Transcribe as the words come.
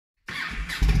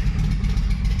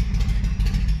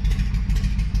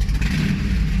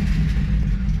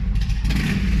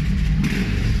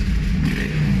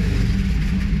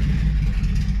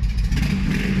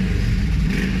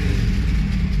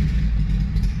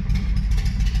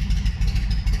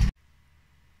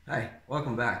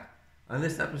welcome back. On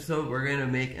this episode, we're going to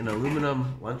make an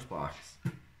aluminum lunchbox.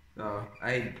 So,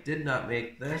 I did not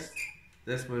make this.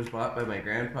 This was bought by my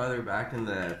grandfather back in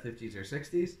the 50s or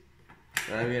 60s.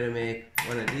 So I'm going to make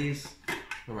one of these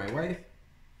for my wife.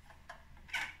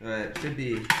 It should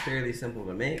be fairly simple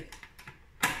to make.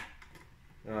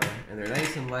 And they're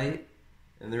nice and light.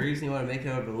 And the reason you want to make it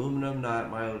out of aluminum,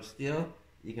 not mild steel,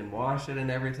 you can wash it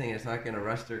and everything. It's not going to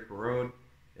rust or corrode.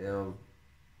 It'll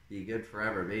be good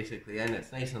forever, basically. And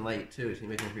it's nice and light, too. So you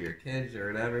make them for your kids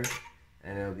or whatever,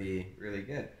 and it'll be really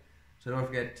good. So don't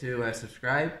forget to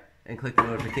subscribe and click the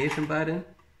notification button.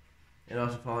 And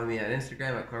also follow me on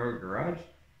Instagram at Clargo Garage.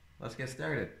 Let's get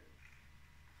started.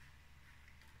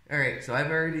 Alright, so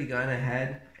I've already gone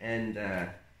ahead and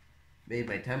made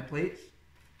my templates.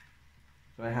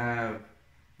 So I have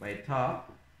my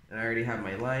top, and I already have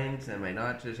my lines and my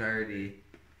notches already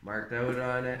marked out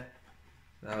on it.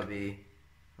 So that'll be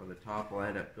how the top will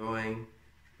end up going.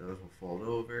 Those will fold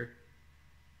over.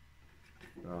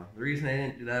 So the reason I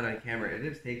didn't do that on camera, it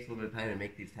just takes a little bit of time to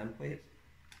make these templates.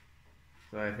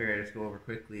 So I figured I'd just go over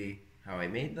quickly how I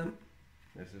made them.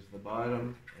 This is the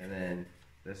bottom, and then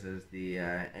this is the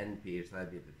end piece. So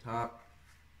that'd be the top.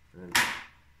 And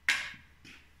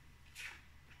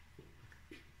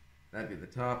that'd be the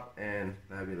top, and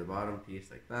that'd be the bottom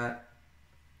piece, like that.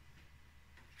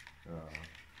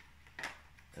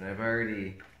 And I've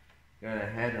already gone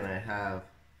ahead and I have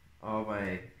all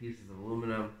my pieces of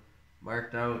aluminum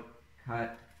marked out,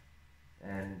 cut,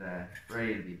 and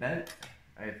ready to be bent.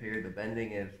 I figured the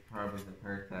bending is probably the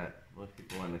part that most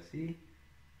people want to see.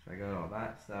 So I got all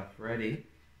that stuff ready.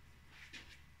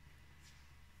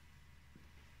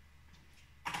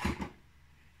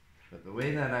 But the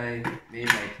way that I made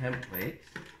my templates,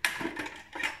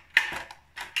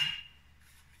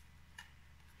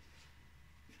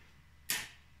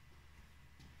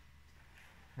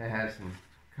 I had some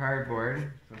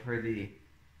cardboard. So for the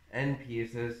end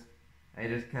pieces, I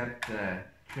just kept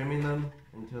trimming them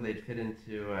until they'd fit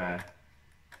into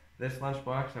this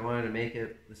lunchbox. I wanted to make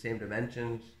it the same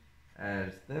dimensions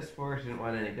as this for, so I didn't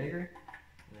want it any bigger.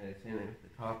 And I same with the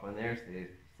top on there, so they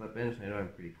slip in, so I know I'm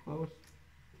pretty close.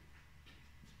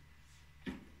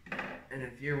 And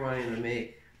if you're wanting to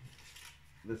make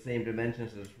the same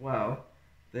dimensions as well,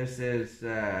 this is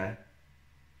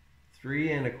 3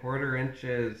 1/4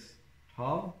 inches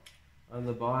tall on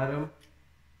the bottom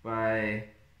by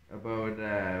about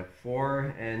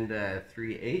 4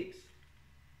 3/8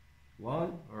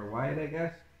 long, or wide, I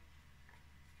guess.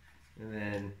 And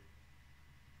then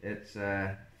it's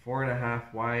 4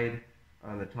 1/2 wide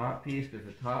on the top piece, because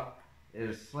the top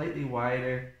is slightly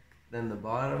wider than the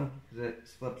bottom because it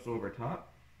slips over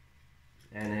top,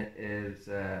 and it is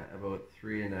about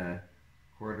 3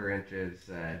 1/4 inches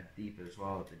deep as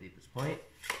well at the deepest point.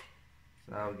 So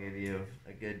that'll give you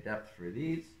a good depth for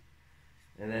these.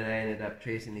 And then I ended up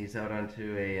tracing these out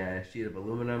onto a sheet of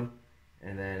aluminum,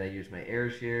 and then I used my air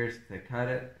shears to cut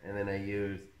it, and then I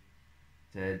used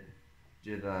to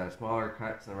do the smaller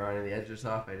cuts and rounding the edges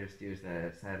off. I just used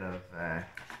a set of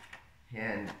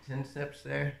hand tin snips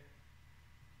there.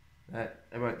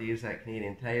 I bought these at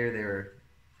Canadian Tire. They were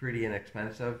pretty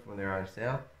inexpensive when they were on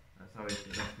sale. That's always the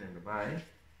best thing to buy.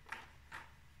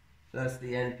 So that's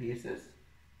the end pieces.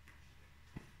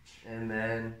 And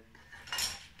then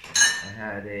I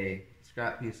had a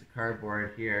scrap piece of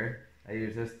cardboard here. I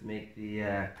use this to make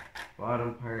the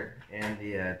bottom part and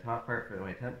the top part for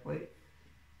my template.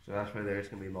 So that's why there's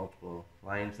going to be multiple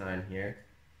lines on here.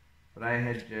 But I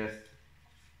had just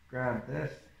grabbed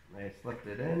this and I slipped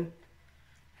it in.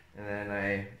 And then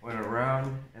I went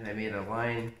around and I made a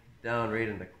line down right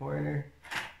in the corner.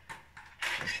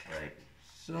 Just like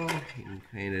so. You can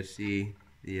kind of see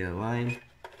the line.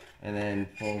 And then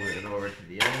folded it over to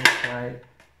the other side.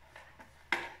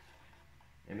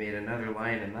 I made another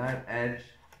line in that edge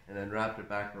and then wrapped it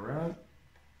back around.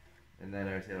 And then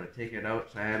I was able to take it out.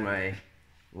 So I had my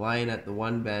line at the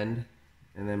one bend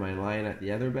and then my line at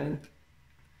the other bend.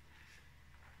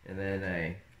 And then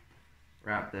I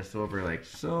wrap this over like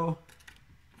so,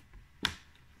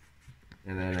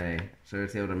 and then so I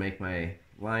was able to make my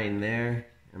line there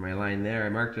and my line there. I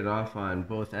marked it off on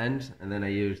both ends, and then I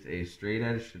used a straight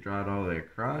edge to draw it all the way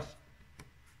across,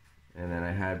 and then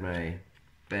I had my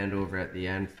bend over at the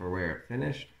end for where it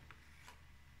finished.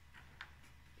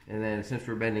 And then since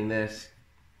we're bending this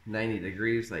 90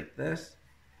 degrees like this,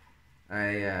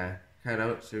 I cut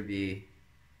out so it'd be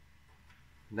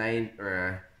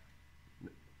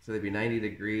so there'd be 90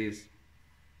 degrees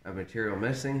of material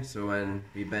missing, so when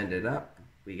we bend it up,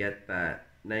 we get that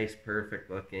nice,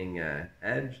 perfect looking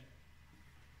edge.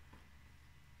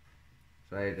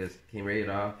 So I just came right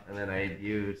off, and then I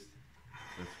used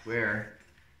the square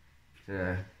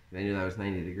to, I knew that was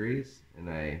 90 degrees, and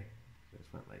I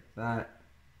just went like that.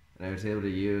 And I was able to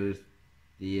use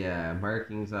the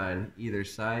markings on either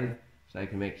side so I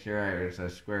can make sure I was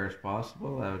as square as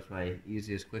possible. That was my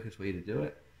easiest, quickest way to do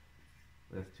it,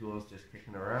 with tools just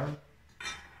kicking around.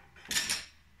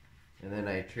 And then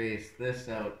I traced this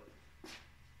out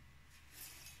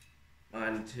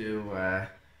onto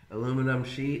aluminum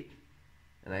sheet,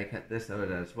 and I cut this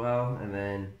out as well. And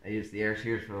then I used the air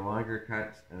shears for the longer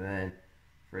cuts, and then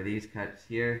for these cuts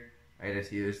here, I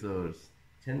just use those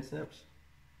tin snips.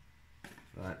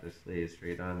 So that just lays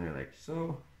straight on there like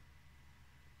so.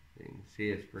 You can see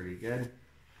it's pretty good.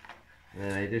 And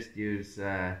then I just use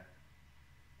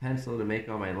pencil to make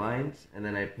all my lines, and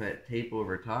then I put tape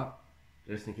over top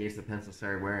just in case the pencil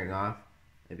started wearing off.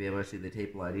 I'd be able to see the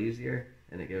tape a lot easier,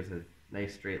 and it gives a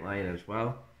nice straight line as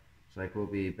well. So like we'll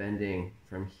be bending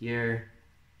from here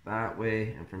that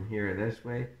way and from here this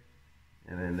way,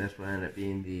 and then this will end up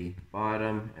being the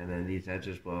bottom, and then these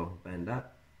edges will bend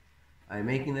up. I'm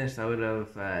making this out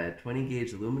of 20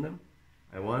 gauge aluminum.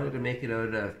 I wanted to make it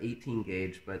out of 18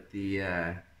 gauge, but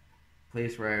the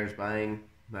place where I was buying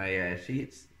my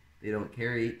sheets, they don't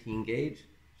carry 18 gauge,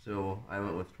 so I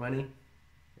went with 20.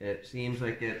 It seems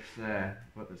like it's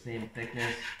about the same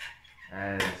thickness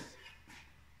as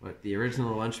what the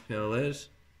original lunch pail is.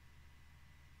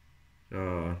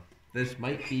 So this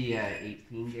might be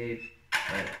 18 gauge,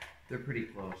 but they're pretty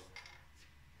close.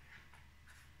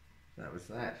 That was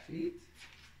that sheet.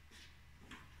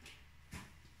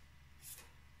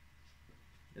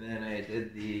 And then I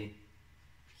did the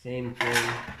same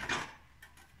thing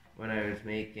when I was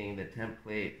making the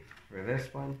template for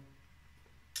this one.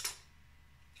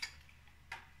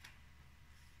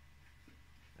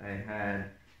 I had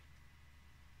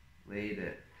laid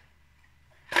it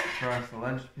across the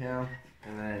lunch pail,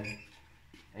 and then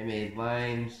I made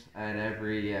lines at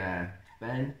every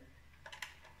bend.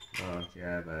 So you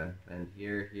have a bend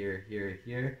here, here, here,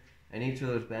 here, and each of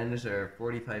those bends are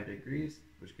 45 degrees,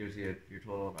 which gives you your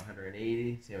total of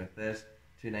 180. Same with this,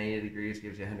 290 degrees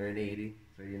gives you 180,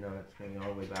 so you know it's going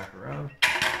all the way back around.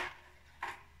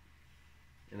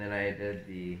 And then I did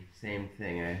the same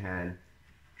thing. I had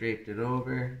draped it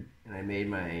over, and I made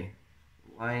my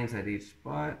lines at each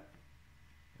spot,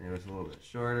 and it was a little bit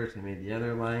shorter, so I made the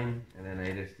other line, and then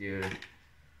I just used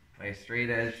my straight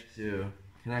edge to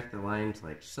connect the lines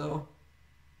like so,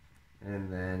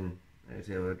 and then I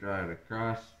was able to draw it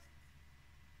across.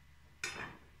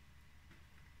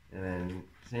 And then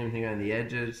same thing on the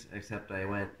edges, except I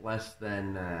went less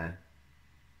than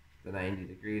the 90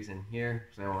 degrees in here,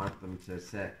 because I want them to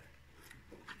set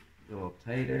a little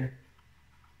tighter.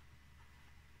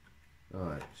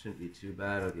 Oh, it shouldn't be too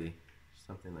bad. It'll be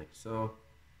something like so.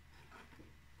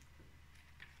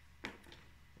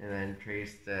 And then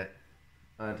traced it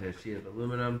onto a sheet of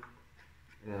aluminum,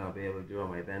 and then I'll be able to do all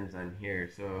my bends on here.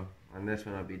 So on this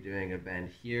one I'll be doing a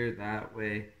bend here that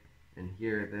way, and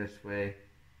here this way,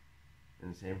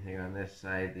 and same thing on this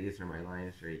side. These are my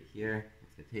lines right here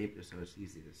with the tape, just so it's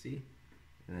easy to see.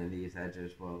 And then these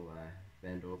edges will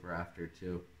bend over after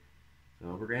too.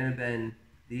 So we're going to bend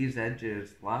these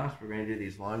edges last. We're going to do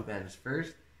these long bends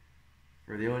first,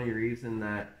 for the only reason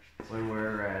that when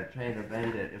we're trying to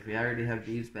bend it, if we already have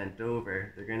these bent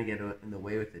over, they're going to get in the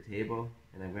way with the table,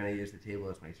 and I'm going to use the table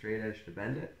as my straight edge to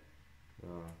bend it. So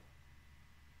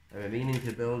I've been meaning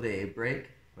to build a brake,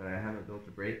 but I haven't built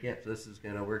a brake yet, so this is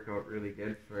going to work out really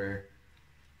good for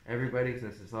everybody, because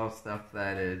this is all stuff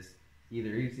that is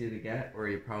either easy to get or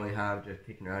you probably have just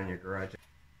kicking around in your garage.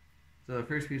 So the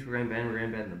first piece we're going to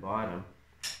bend the bottom.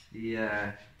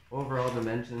 The overall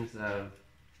dimensions of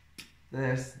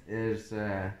this is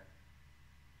about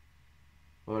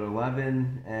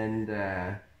 11 and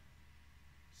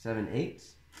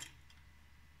 7/8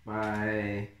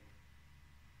 by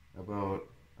about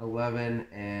 11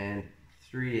 and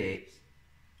 3/8.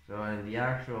 So on the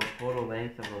actual total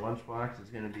length of the lunchbox is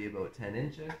going to be about 10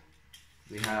 inches.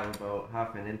 We have about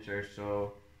half an inch or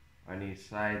so on each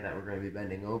side that we're going to be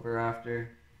bending over after,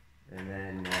 and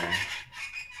then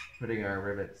putting our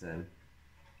rivets in.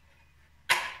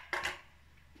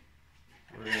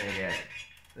 We're going to get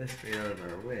this straight out of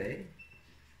our way.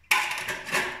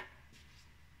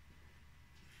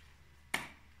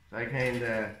 So I kind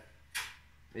of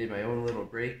made my own little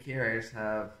break here. I just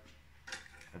have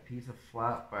a piece of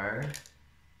flat bar.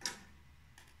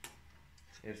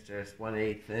 It's just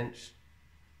 1/8 inch.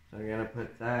 So I'm going to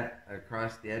put that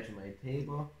across the edge of my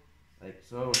table, like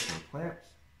so, with some clamps.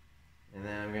 And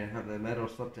then I'm going to have the metal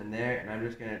slipped in there, and I'm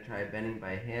just going to try bending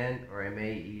by hand, or I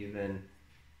may even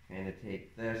kind of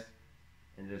take this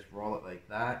and just roll it like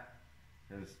that.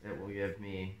 because it will give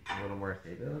me a little more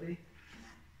stability.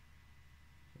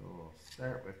 So we'll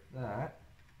start with that.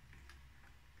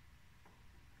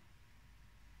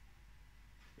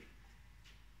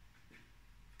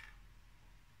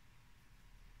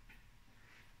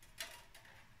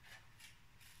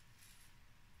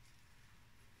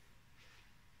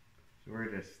 So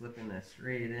we're just slipping this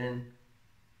right in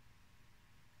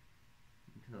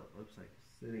until it looks like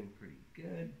it's sitting pretty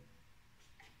good.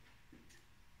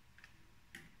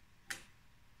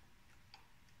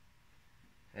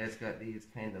 I just got these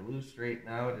kind of loose right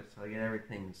now just so I get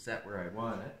everything set where I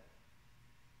want it.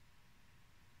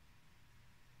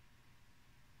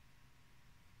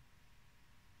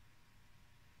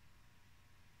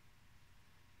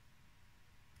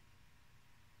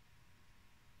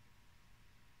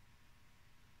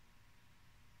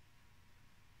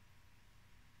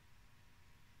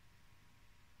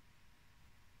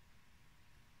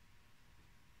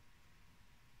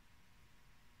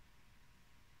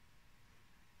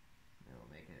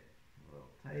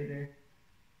 Tighter,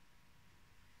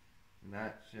 and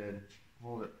that should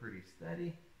hold it pretty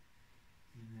steady.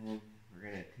 And then we're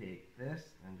going to take this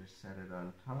and just set it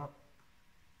on top.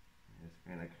 I'm just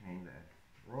going to kind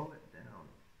of roll it down.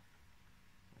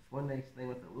 That's one nice thing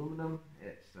with aluminum,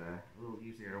 it's a little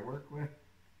easier to work with.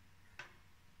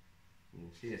 You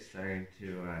can see it's starting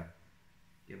to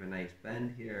give a nice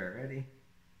bend here already.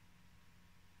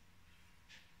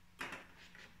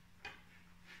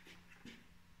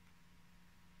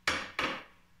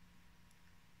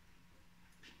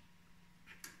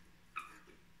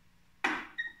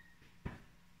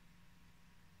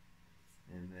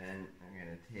 And then I'm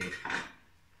going to take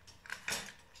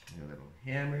a little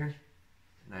hammer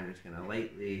and I'm just going to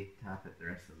lightly tap it the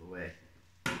rest of the way.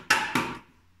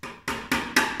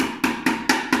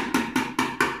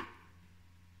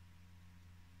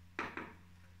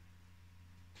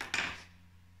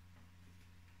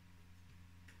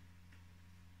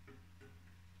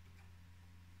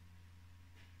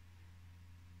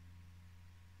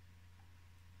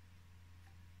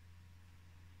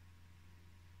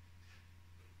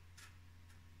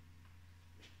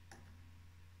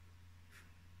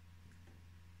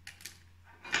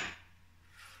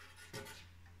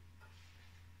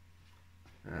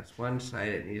 That's one side,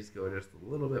 it needs to go just a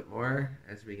little bit more,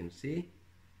 as we can see.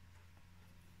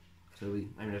 So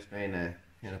I'm just going to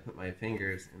kind of put my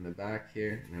fingers in the back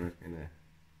here, and I'm just going to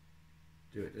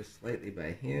do it just slightly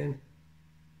by hand.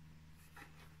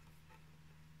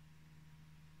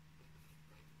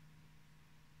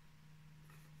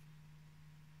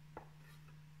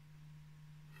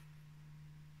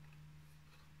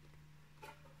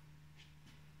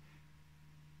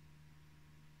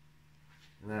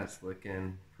 And that's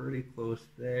looking pretty close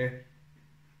there.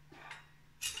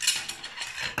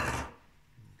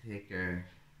 Take our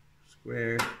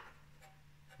square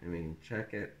and we can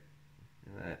check it,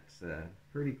 and that's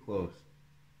pretty close.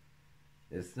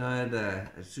 It's not a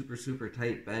super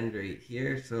tight bend right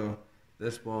here, so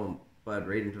this won't bud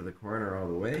right into the corner all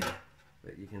the way,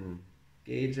 but you can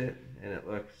gauge it and it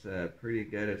looks pretty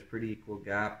good. It's pretty equal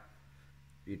gap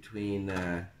between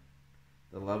the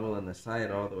level and the side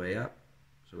all the way up.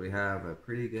 So we have a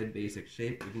pretty good basic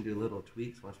shape. We can do little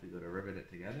tweaks once we go to rivet it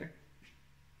together.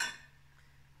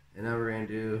 And now we're going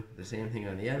to do the same thing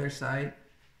on the other side.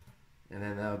 And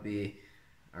then that'll be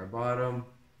our bottom.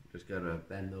 Just got to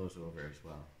bend those over as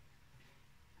well.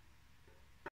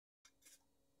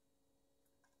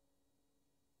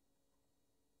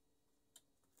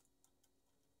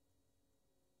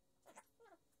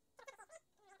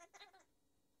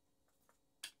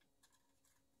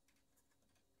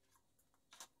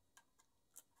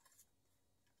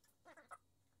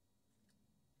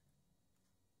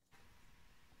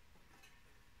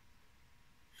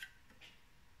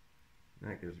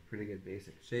 That gives a pretty good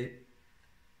basic shape.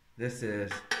 This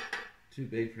is too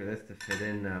big for this to fit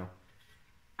in now.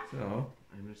 So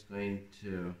I'm just going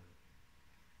to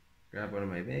grab one of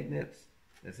my magnets.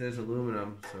 This is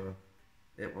aluminum, so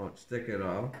it won't stick at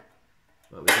all.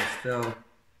 But we can still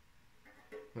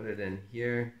put it in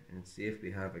here and see if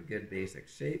we have a good basic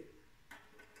shape,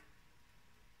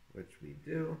 which we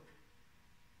do.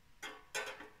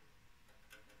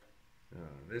 So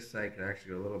this side could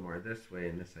actually go a little more this way,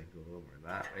 and this side could go a little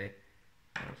more that way.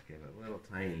 I'll just give it a little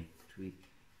tiny tweak.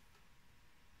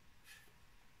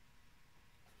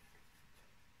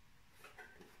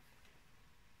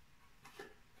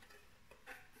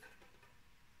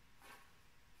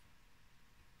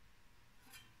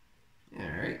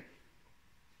 Alright.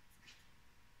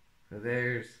 So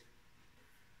there's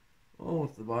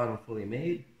almost the bottom fully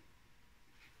made.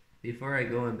 Before I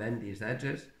go and bend these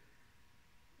edges,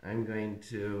 I'm going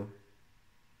to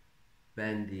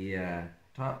bend the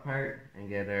top part and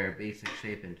get our basic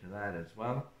shape into that as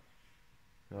well.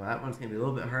 So that one's going to be a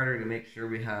little bit harder to make sure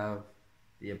we have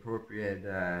the appropriate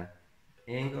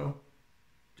angle,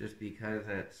 just because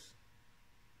it's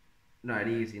not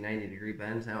easy 90-degree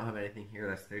bends. I don't have anything here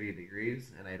that's 30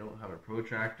 degrees, and I don't have a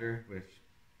protractor, which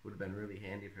would have been really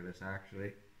handy for this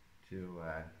actually, to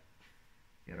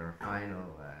get our final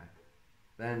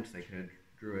bend. So I could have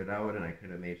drew it out and I could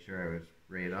have made sure I was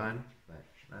right on, but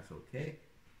that's okay.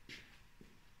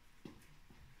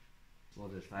 We'll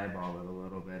just eyeball it a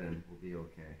little bit and we'll be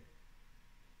okay.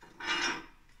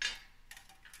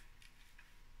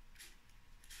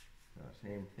 So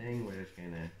same thing, we're just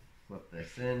going to flip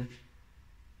this in,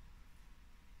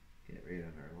 get right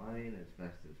on our line as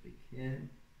best as we can.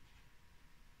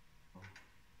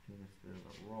 Do this bit of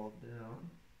a roll down.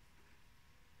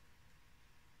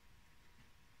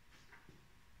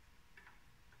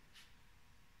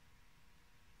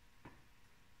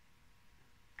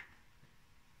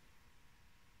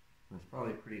 That's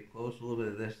probably pretty close, a little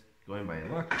bit of this going by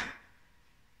look.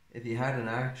 If you had an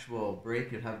actual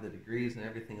break, you'd have the degrees and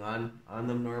everything on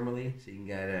them normally, so you can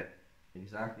get it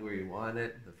exactly where you want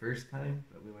it the first time,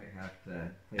 but we might have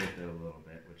to play with it a little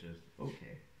bit, which is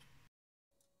okay.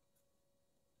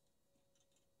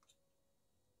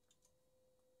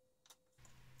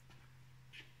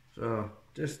 So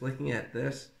just looking at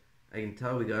this, I can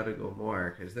tell we gotta go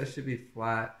more, because this should be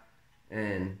flat,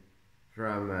 and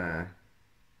from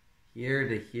here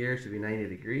to here should be 90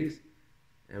 degrees,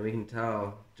 and we can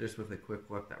tell just with a quick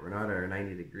look that we're not at our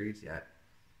 90 degrees yet.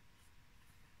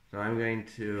 So I'm going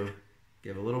to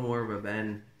give a little more of a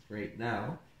bend right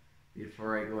now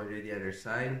before I go and do the other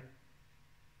side,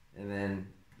 and then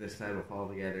this side will fall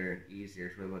together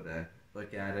easier, so we're able to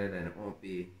look at it and it won't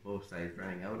be both sides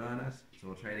running out on us. So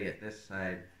we'll try to get this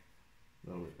side a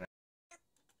little bit better.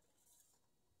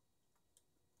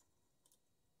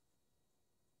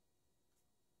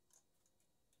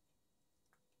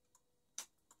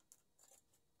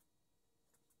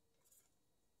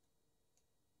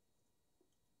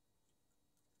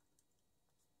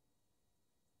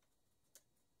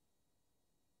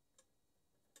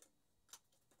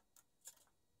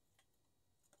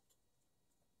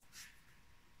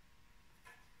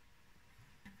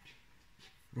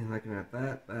 And looking at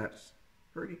that, that's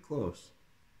pretty close.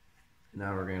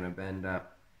 Now we're going to bend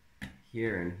up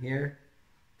here and here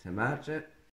to match it.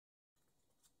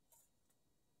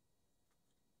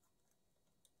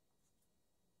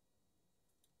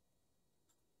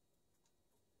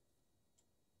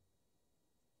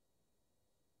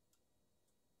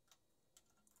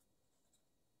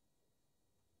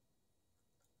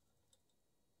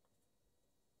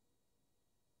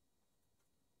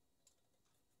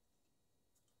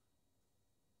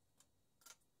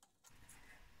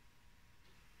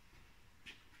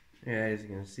 Yeah, as you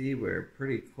can see, we're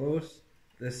pretty close.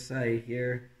 This side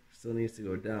here still needs to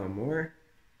go down more.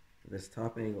 This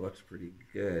top angle looks pretty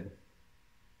good.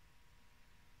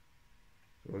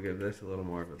 So we'll give this a little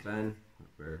more of a bend.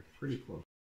 We're pretty close.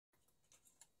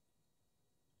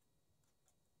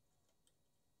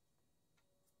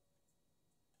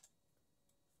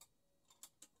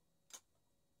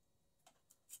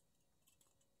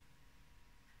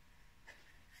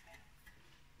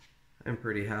 I'm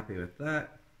pretty happy with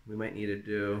that. We might need to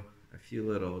do a few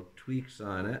little tweaks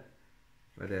on it,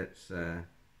 but it's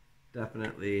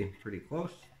definitely pretty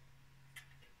close.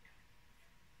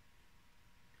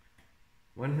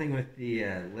 One thing with the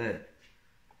lid,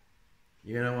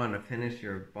 you're going to want to finish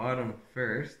your bottom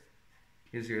first,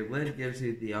 because your lid gives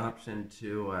you the option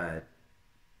to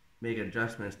make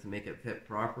adjustments to make it fit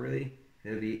properly.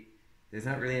 There's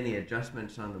not really any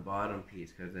adjustments on the bottom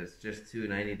piece because it's just two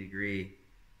 90-degree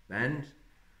bends,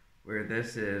 where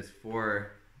this is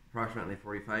four approximately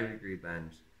 45-degree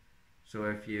bends. So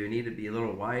if you need to be a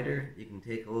little wider, you can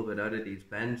take a little bit out of these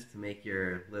bends to make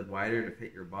your lid wider to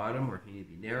fit your bottom, or if you need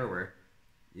to be narrower,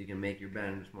 you can make your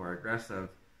bends more aggressive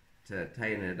to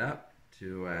tighten it up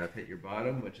to fit your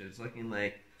bottom, which is looking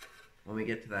like when we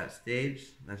get to that stage,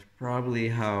 that's probably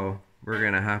how we're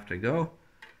going to have to go,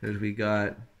 because we got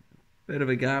a bit of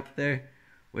a gap there,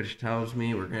 which tells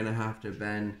me we're going to have to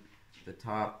bend the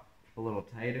top a little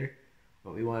tighter,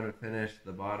 but we want to finish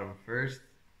the bottom first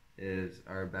is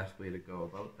our best way to go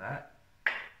about that.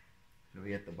 So we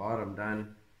get the bottom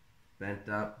done, bent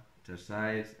up to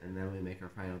size, and then we make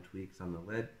our final tweaks on the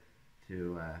lid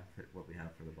to fit what we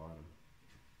have for the bottom.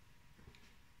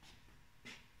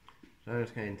 So I'm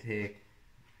just going to take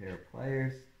a pair of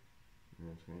pliers, and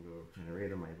I'm just going to go kind of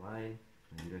right on my line.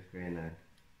 I'm just going to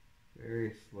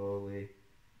very slowly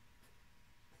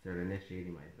start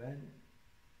initiating my bend,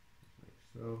 like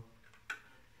so.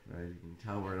 As you can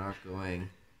tell, we're not going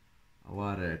a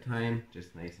lot at a time,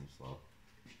 just nice and slow.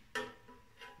 If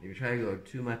you try to go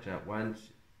too much at once,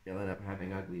 you'll end up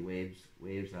having ugly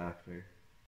waves after.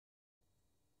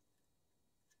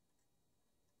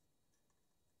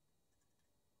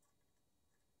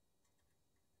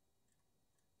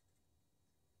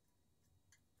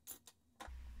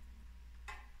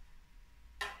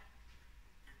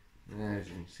 And as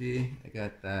you can see, I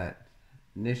got that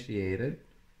initiated.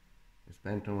 It's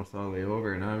bent almost all the way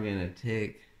over. Now I'm going to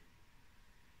take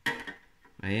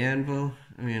my anvil,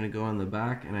 I'm going to go on the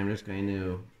back, and I'm just going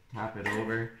to tap it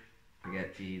over to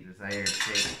get the desired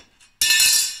shape.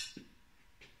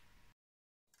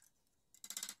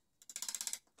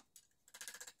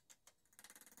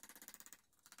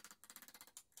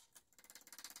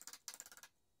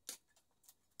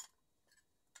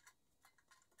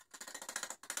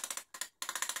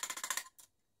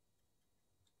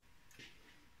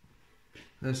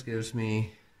 This gives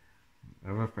me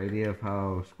a rough idea of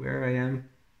how square I am,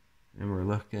 and we're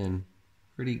looking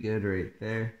pretty good right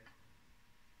there.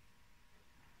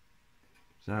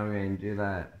 So now we're going to do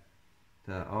that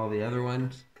to all the other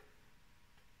ones,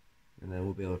 and then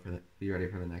we'll be able to be ready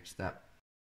for the next step.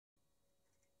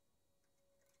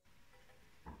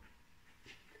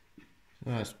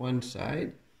 So that's one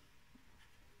side.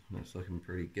 That's looking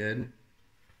pretty good.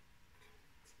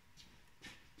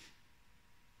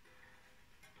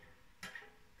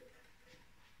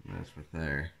 And that's with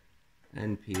our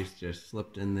end piece just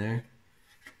slipped in there.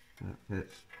 That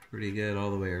fits pretty good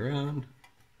all the way around.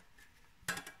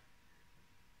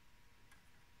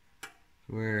 So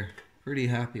we're pretty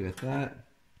happy with that.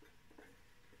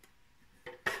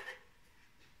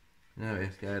 Now we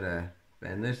just gotta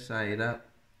bend this side up,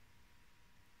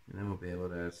 and then we'll be able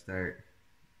to start.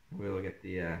 We'll get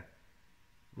the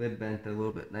lid bent a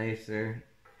little bit nicer.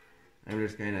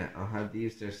 I'll have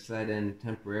these just set in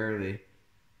temporarily,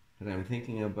 because I'm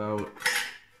thinking about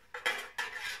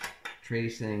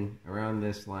tracing around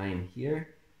this line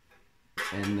here,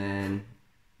 and then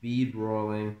bead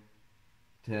rolling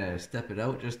to step it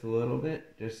out just a little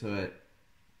bit, just so it,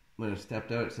 when it's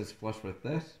stepped out, it sits flush with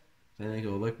this. So I think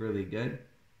it'll look really good.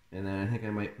 And then I think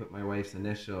I might put my wife's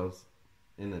initials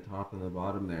in the top and the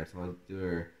bottom there. So I'll do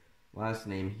her last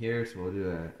name here, so we'll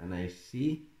do a nice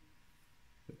C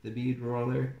with the bead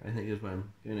roller, I think is what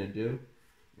I'm gonna do.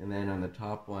 And then on the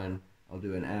top one, I'll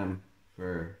do an M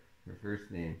for her first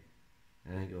name.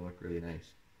 I think it'll look really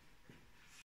nice.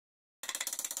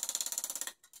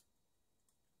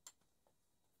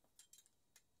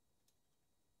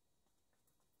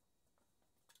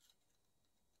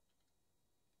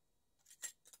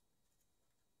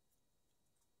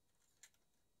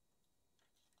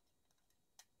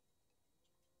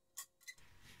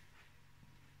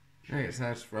 Alright, so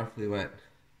that's roughly what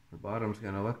the bottom's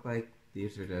gonna look like.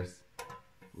 These are just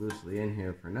loosely in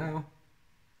here for now.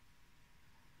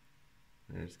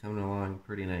 And it's coming along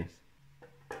pretty nice.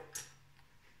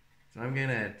 So I'm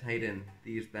gonna tighten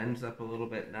these bends up a little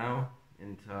bit now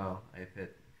until I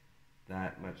fit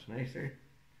that much nicer.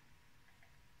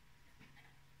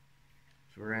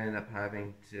 So we're gonna end up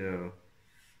having to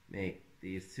make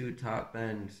these two top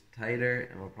bends tighter,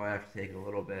 and we'll probably have to take a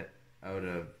little bit out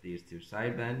of these two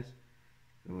side bends.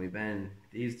 When we bend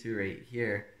these two right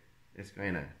here, it's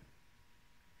going to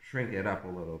shrink it up a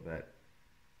little bit.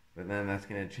 But then that's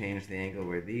going to change the angle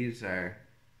where these are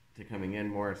to coming in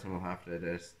more, so we'll have to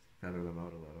just feather them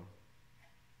out a little.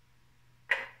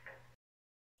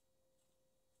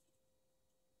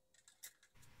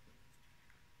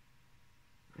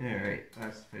 Alright,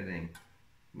 that's fitting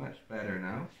much better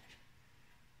now.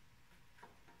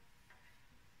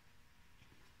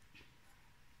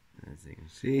 As you can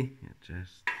see, it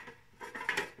just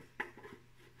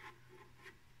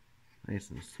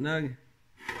nice and snug.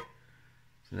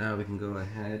 So now we can go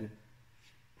ahead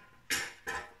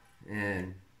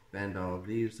and bend all of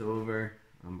these over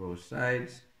on both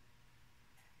sides,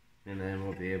 and then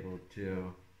we'll be able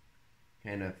to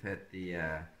kind of fit the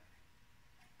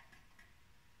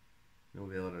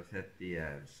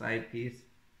side piece,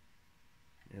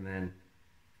 and then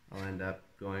I'll end up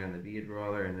going on the bead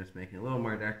roller and just making it a little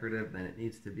more decorative than it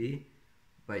needs to be,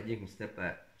 but you can skip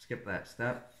that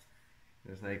step.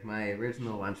 It's like my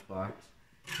original lunchbox.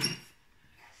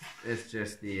 It's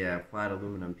just the flat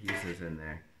aluminum pieces in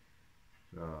there.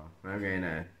 So I'm going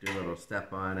to do a little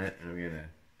step on it, and I'm going to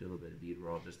do a little bit of bead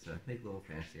roll just to make it a little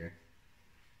fancier.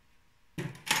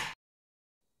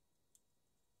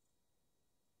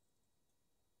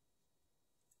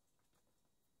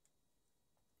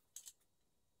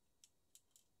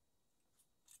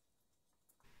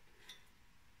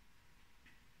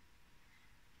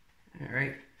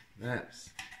 That's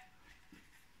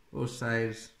both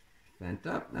sides bent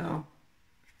up now.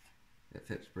 It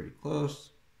fits pretty close.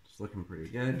 It's looking pretty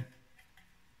good.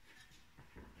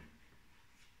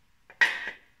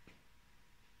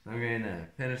 So I'm going to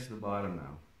finish the bottom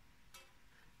now.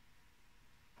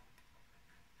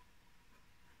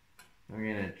 I'm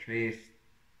going to trace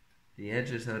the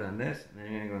edges out on this, and then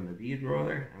I'm going to go on the bead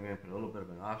roller. I'm going to put a little bit of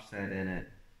an offset in it.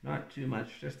 Not too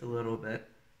much, just a little bit.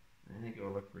 I think it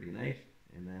will look pretty nice.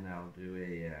 And then I'll do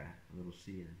a little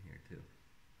C in here too.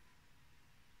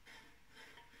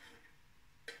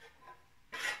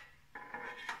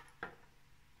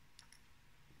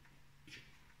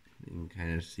 You can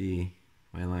kind of see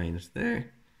my lines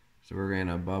there. So we're going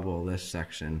to bubble this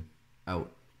section out.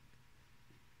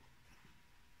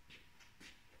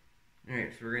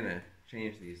 Alright, so we're going to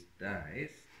change these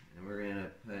dies, and we're going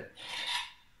to put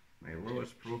my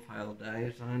lowest profile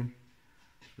dies on.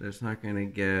 So it's not going to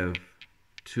give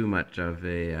too much of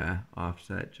a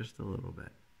offset, just a little bit.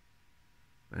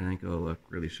 But I think it'll look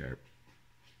really sharp.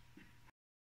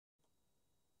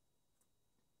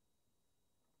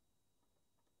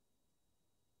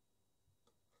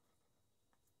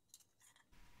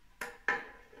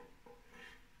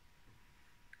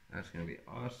 That's going to be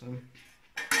awesome.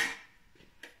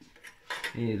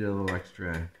 I need to do a little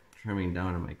extra trimming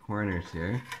down on my corners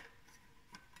here,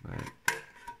 but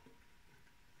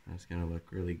that's going to look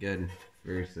really good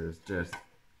versus just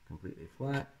completely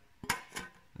flat.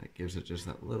 That gives it just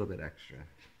that little bit extra.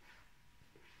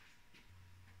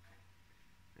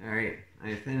 Alright,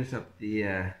 I finished up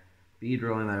the bead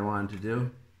rolling that I wanted to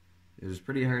do. It was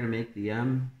pretty hard to make the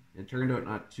M. It turned out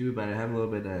not too bad. I have a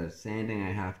little bit of sanding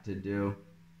I have to do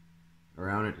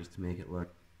around it just to make it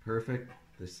look perfect.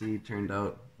 The C turned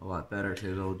out a lot better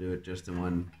because it'll do it just in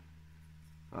one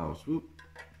foul swoop.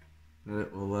 But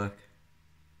it will look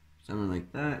something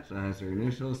like that. So it has their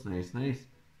initials, nice.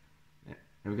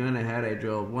 I've gone ahead, I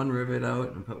drilled one rivet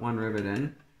out and put one rivet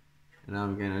in. And now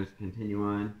I'm going to continue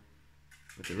on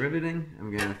with the riveting.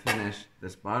 I'm going to finish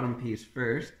this bottom piece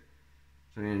first.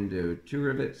 So I'm going to do 2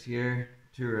 rivets here,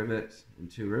 2 rivets,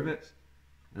 and 2 rivets.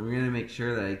 And I'm going to make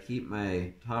sure that I keep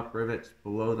my top rivets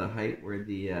below the height where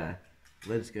the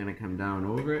lid's going to come down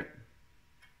over it.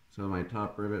 So my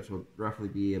top rivets will roughly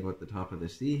be about the top of the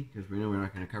C, because we know we're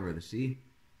not going to cover the C.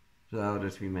 So that'll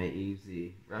just be my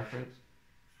easy reference.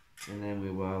 And then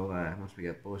we will, once we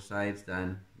get both sides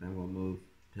done, then we'll move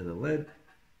to the lid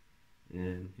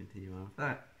and continue on with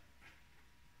that.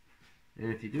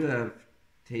 And if you do have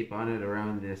tape on it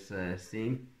around this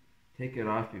seam, take it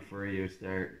off before you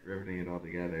start riveting it all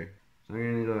together. So I'm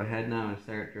going to go ahead now and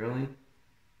start drilling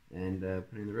and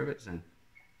putting the rivets in.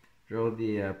 Drill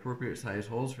the appropriate size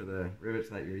holes for the rivets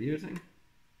that you're using,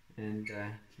 and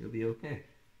you'll be okay.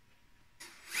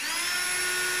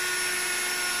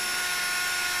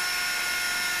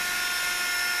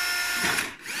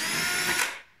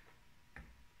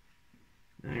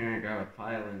 Now I'm going to grab a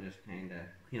file and just kind of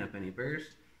clean up any burrs.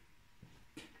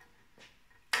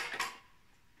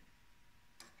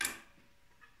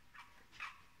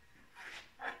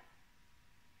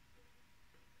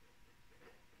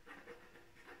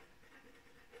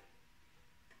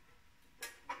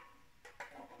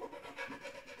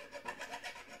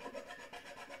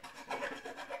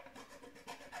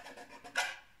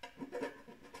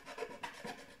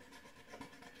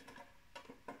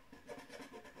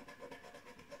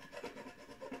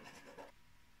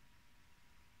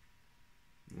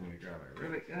 Now we grab our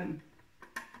rivet gun,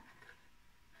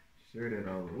 insert it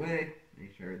all the way,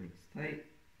 make sure everything's tight,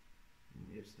 and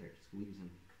we just start squeezing.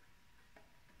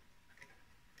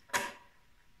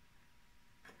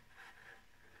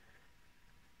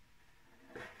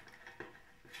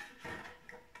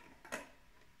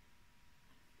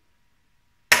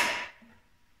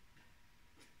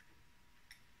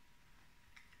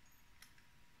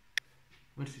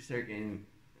 Once you start getting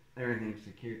everything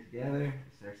secured together, it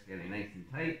starts getting nice and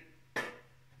tight, which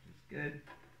is good.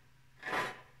 I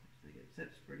think it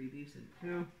sits pretty decent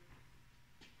too.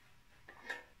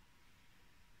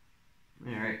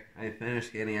 Alright, I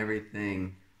finished getting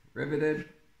everything riveted.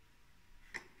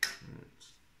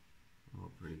 That's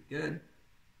all pretty good.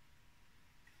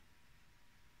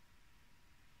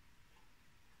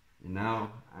 And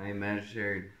now I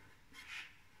measured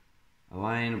a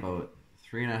line about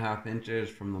 3.5 inches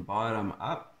from the bottom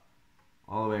up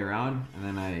all the way around, and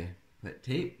then I put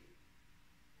tape.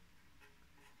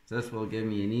 So this will give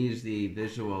me an easy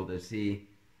visual to see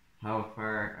how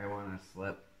far I want to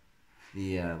slip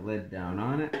the lid down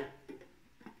on it.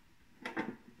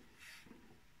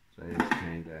 So I just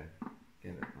kind of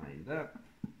get it lined up.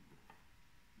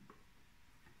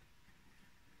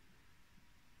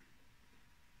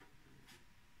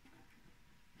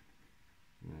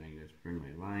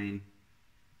 line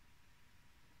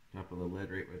top of the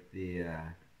lid right with the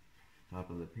top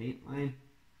of the paint line,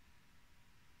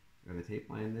 or the tape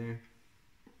line there.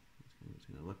 That's what it's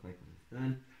going to look like when it's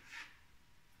done.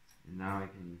 And now I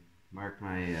can mark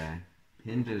my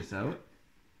hinges out,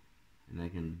 and I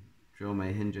can drill my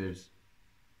hinges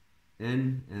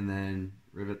in and then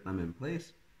rivet them in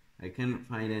place. I couldn't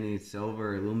find any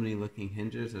silver aluminum looking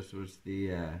hinges. This was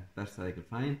the best that I could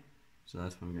find, so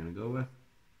that's what I'm going to go with.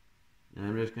 And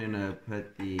I'm just going to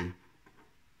put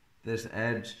this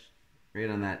edge right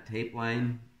on that tape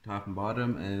line, top and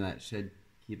bottom, and that should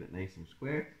keep it nice and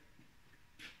square.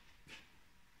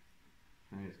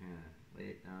 I'm just going to lay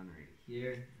it down right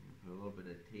here and put a little bit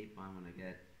of tape on when I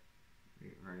get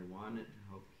right where I want it to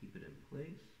help keep it in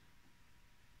place.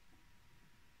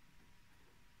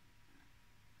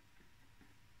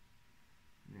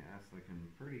 Yeah, that's looking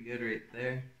pretty good right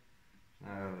there.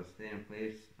 Now it'll stay in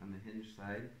place on the hinge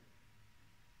side.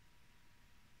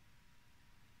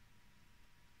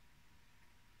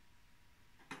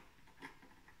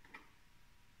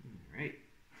 Alright.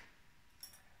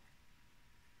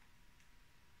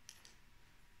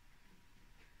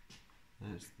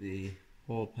 That's the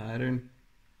whole pattern.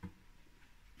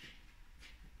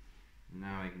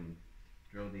 Now I can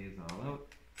drill these all out.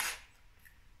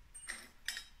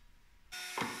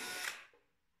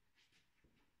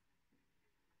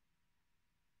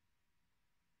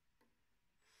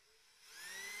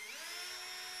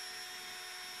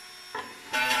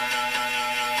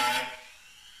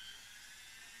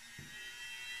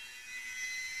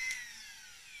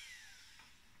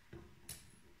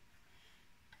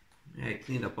 I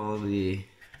cleaned up all the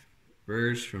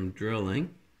burrs from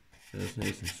drilling, so it's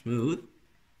nice and smooth,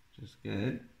 which is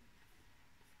good.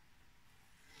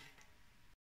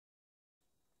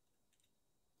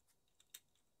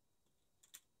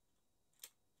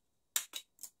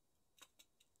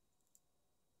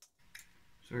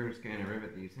 So we're just going to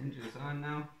rivet these hinges on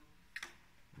now,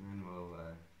 and then we'll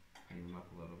clean them up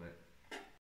a little bit.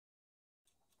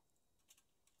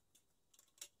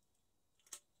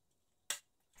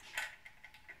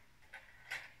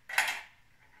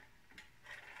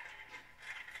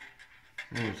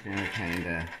 I'm just going to kind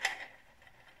of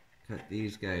cut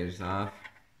these guys off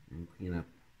and clean up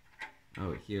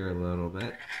out here a little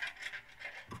bit.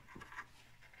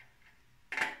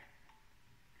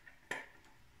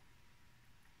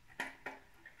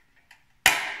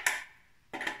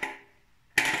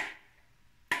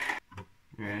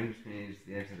 Alright, I'm just going to use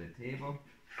the edge of the table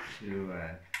to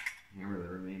hammer the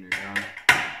remainder down.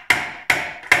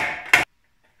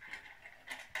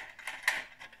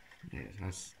 Okay, so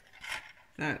that's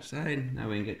that side. Now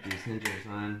we can get these hinges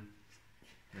on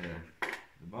the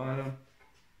bottom.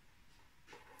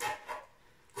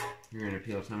 We're going to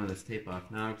peel some of this tape off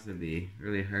now because it'd be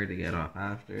really hard to get off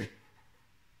after.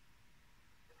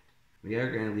 We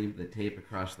are going to leave the tape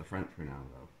across the front for now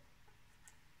though.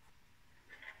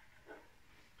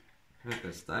 With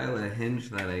the style of hinge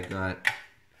that I got,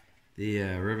 the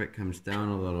rivet comes down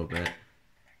a little bit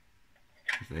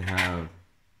because I have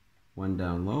one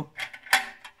down low.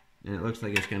 And it looks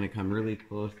like it's going to come really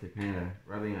close to kind of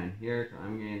rubbing on here, so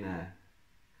I'm going to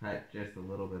cut just a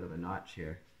little bit of a notch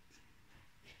here.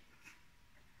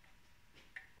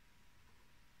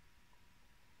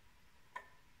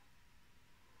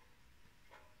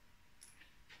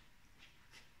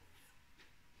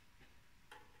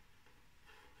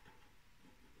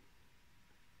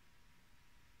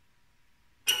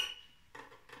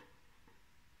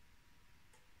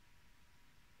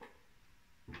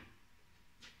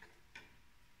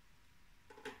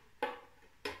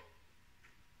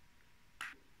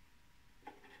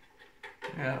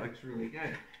 Yeah, that looks really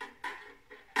good.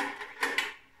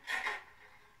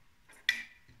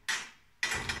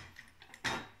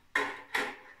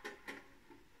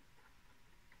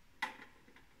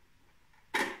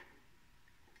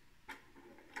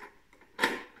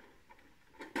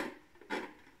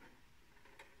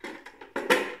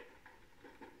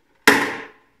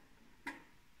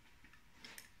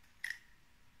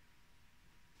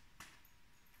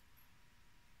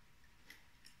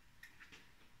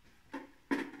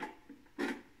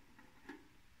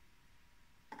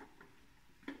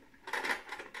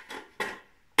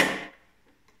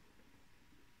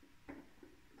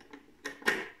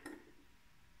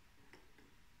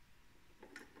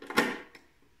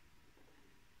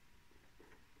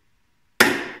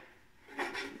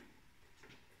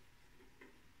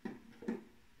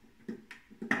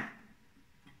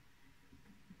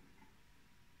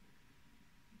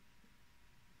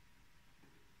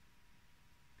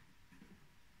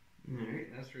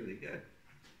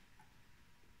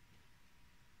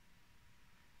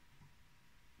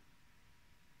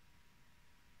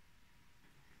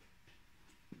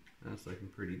 That's looking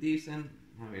pretty decent.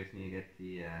 Now we just need to get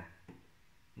the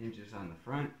hinges on the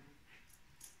front.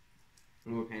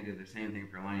 And we'll kind of do the same thing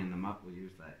for lining them up. We'll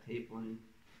use that tape line.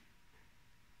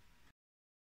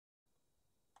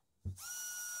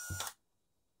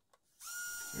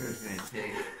 We're just going to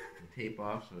take the tape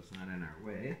off so it's not in our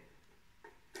way.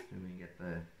 Then we can get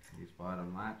these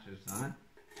bottom latches on.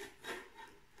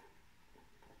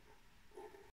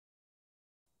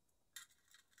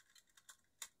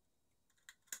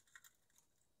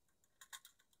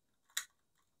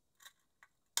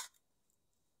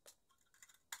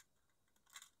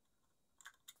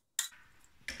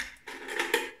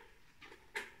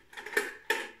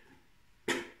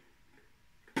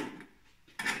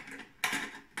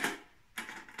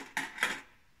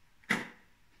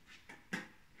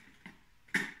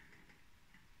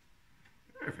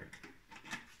 Perfect.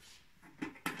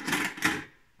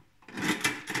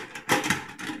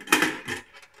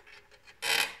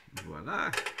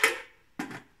 Voila.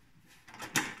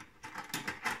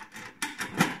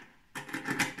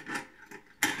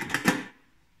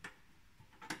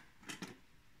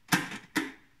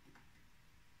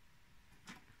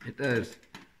 It does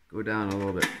go down a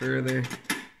little bit further,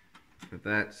 but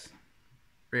that's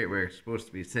right where it's supposed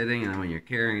to be sitting, and then when you're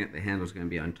carrying it, the handle's going to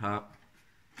be on top.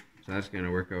 So that's going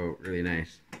to work out really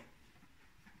nice.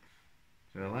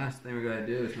 So the last thing we're going to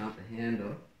do is mount the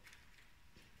handle.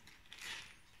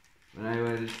 When I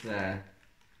was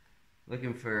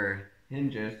looking for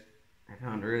hinges, I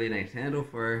found a really nice handle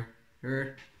for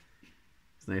her.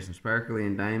 It's nice and sparkly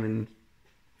and diamond.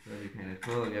 So it'll be kind of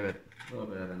cool. Give it a little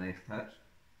bit of a nice touch.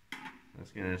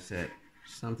 That's going to sit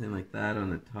something like that on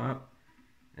the top,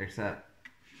 except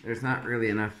there's not really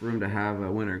enough room to have a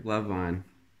winter glove on.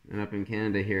 And up in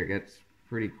Canada here it gets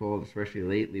pretty cold, especially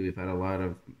lately. We've had a lot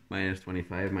of minus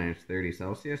 25, minus 30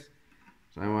 Celsius.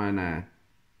 So I want to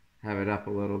have it up a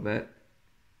little bit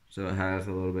so it has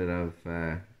a little bit of,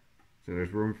 so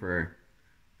there's room for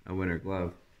a winter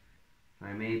glove. So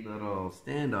I made little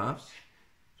standoffs.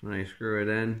 So when I screw it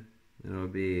in, it'll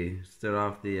be stood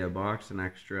off the box an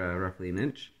extra roughly an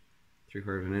inch,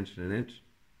 3/4 of an inch and an inch.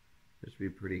 This would be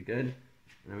pretty good.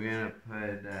 And we're going to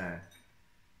put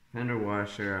fender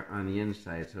washer on the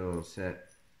inside, so it'll sit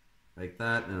like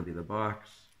that, and it'll be the box,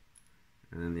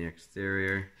 and then the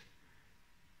exterior.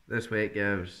 This way it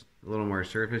gives a little more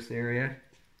surface area.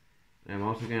 And I'm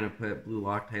also going to put blue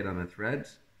Loctite on the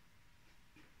threads.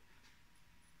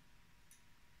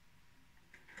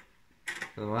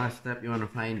 So the last step, you want to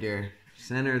find your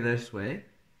center this way.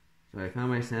 So I found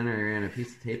my center, I ran a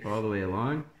piece of tape all the way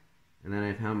along, and then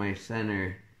I found my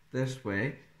center this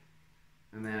way.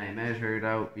 And then I measured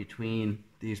out between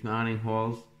these mounting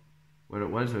holes what it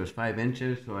was 5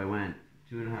 inches, so I went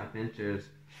 2.5 inches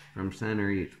from center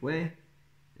each way.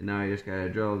 And now I just got to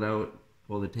drill it out,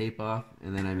 pull the tape off,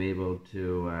 and then I'm able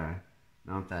to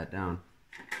mount that down.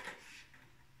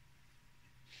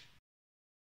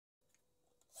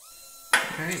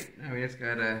 Okay, now we just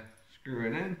got to screw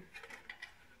it in.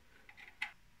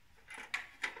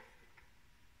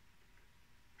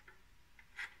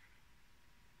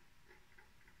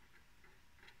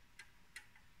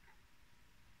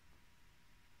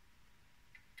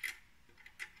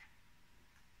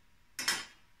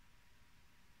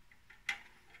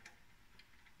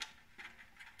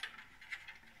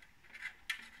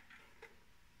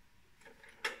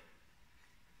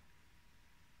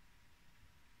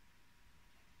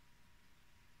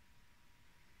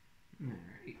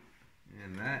 Alright,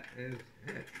 and that is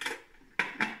it.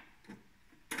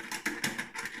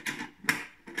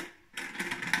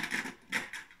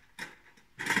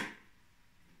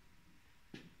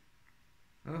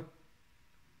 Oh,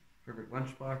 perfect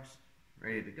lunchbox,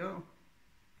 ready to go.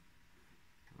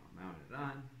 I'll mount it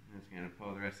on. I'm just going to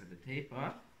pull the rest of the tape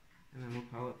off, and then we'll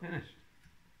call it finished.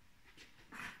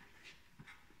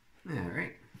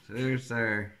 Alright, so there's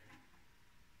our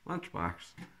lunchbox.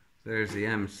 So there's the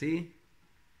MC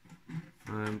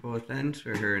on both ends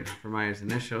for Maya's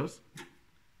initials.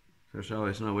 So she'll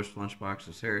always know which lunchbox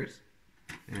is hers.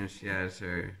 And she has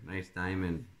her nice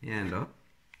diamond handle.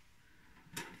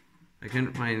 I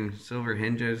couldn't find silver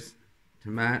hinges to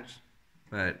match,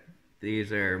 but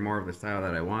these are more of the style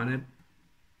that I wanted.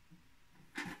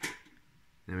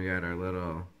 Then we got our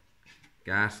little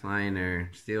gas line or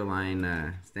steel line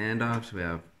standoffs. We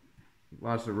have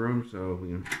lots of room, so we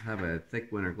can have a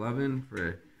thick winter glove in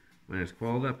for when it's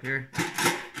cold up here.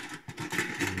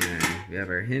 And then we have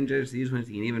our hinges. These ones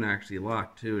you can even actually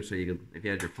lock too, so you could, if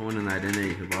you had your phone and that in there,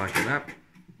 you could lock it up.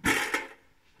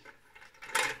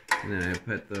 And then I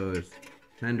put those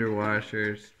fender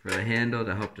washers for the handle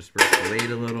to help disperse the weight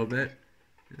a little bit.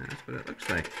 And that's what it looks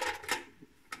like.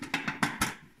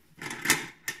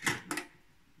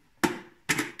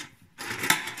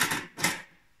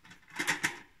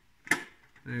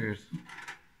 there's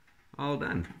all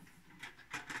done.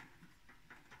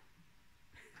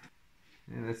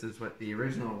 And this is what the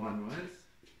original one was.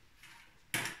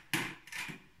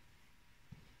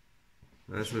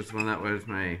 This was one that was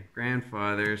my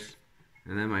grandfather's,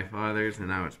 and then my father's, and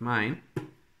now it's mine.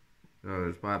 So it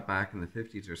was bought back in the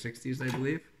 50s or 60s, I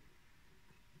believe.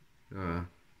 So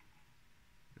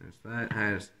there's that.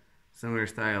 Has similar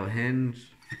style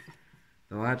hinge.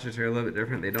 The latches are a little bit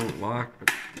different. They don't lock, but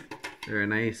they're a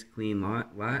nice clean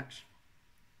latch.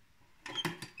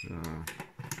 So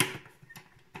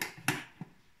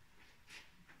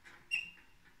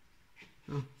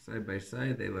side by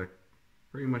side, they look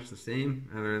pretty much the same,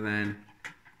 other than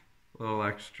a little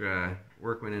extra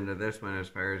work went into this one as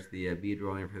far as the bead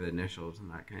rolling for the initials and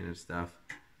that kind of stuff.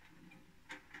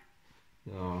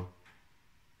 So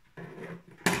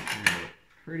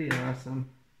pretty awesome.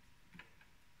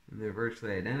 And they're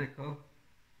virtually identical.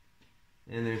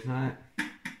 And there's not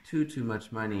too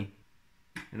much money.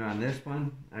 And on this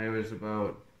one, I was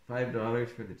about $5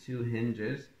 for the 2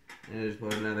 hinges. And it was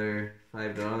about another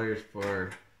 $5 for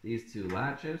these 2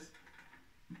 latches.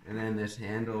 And then this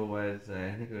handle was,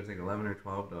 I think it was like $11 or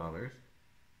 $12.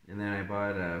 And then I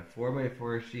bought a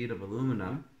 4x4 sheet of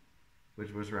aluminum,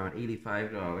 which was around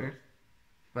 $85.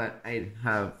 But I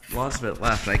have lots of it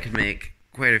left. I could make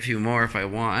quite a few more if I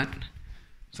want.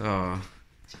 So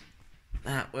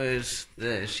that was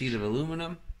the sheet of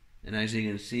aluminum. And as you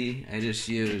can see, I just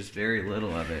used very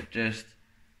little of it. Just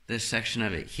this section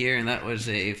of it here. And that was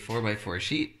a 4x4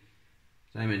 sheet.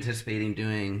 So I'm anticipating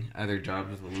doing other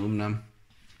jobs with aluminum.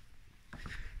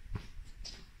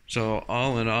 So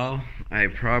all in all, I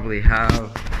probably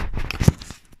have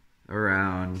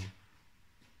around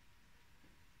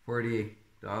 $40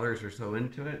 or so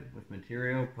into it with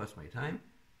material plus my time.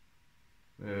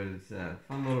 It was a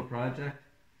fun little project.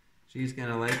 She's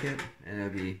gonna like it, and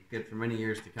it'll be good for many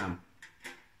years to come.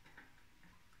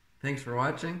 Thanks for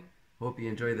watching. Hope you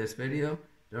enjoyed this video.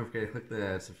 Don't forget to click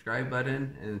the subscribe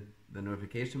button and the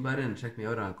notification button, and check me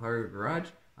out on Clargo Garage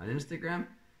on Instagram.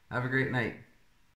 Have a great night.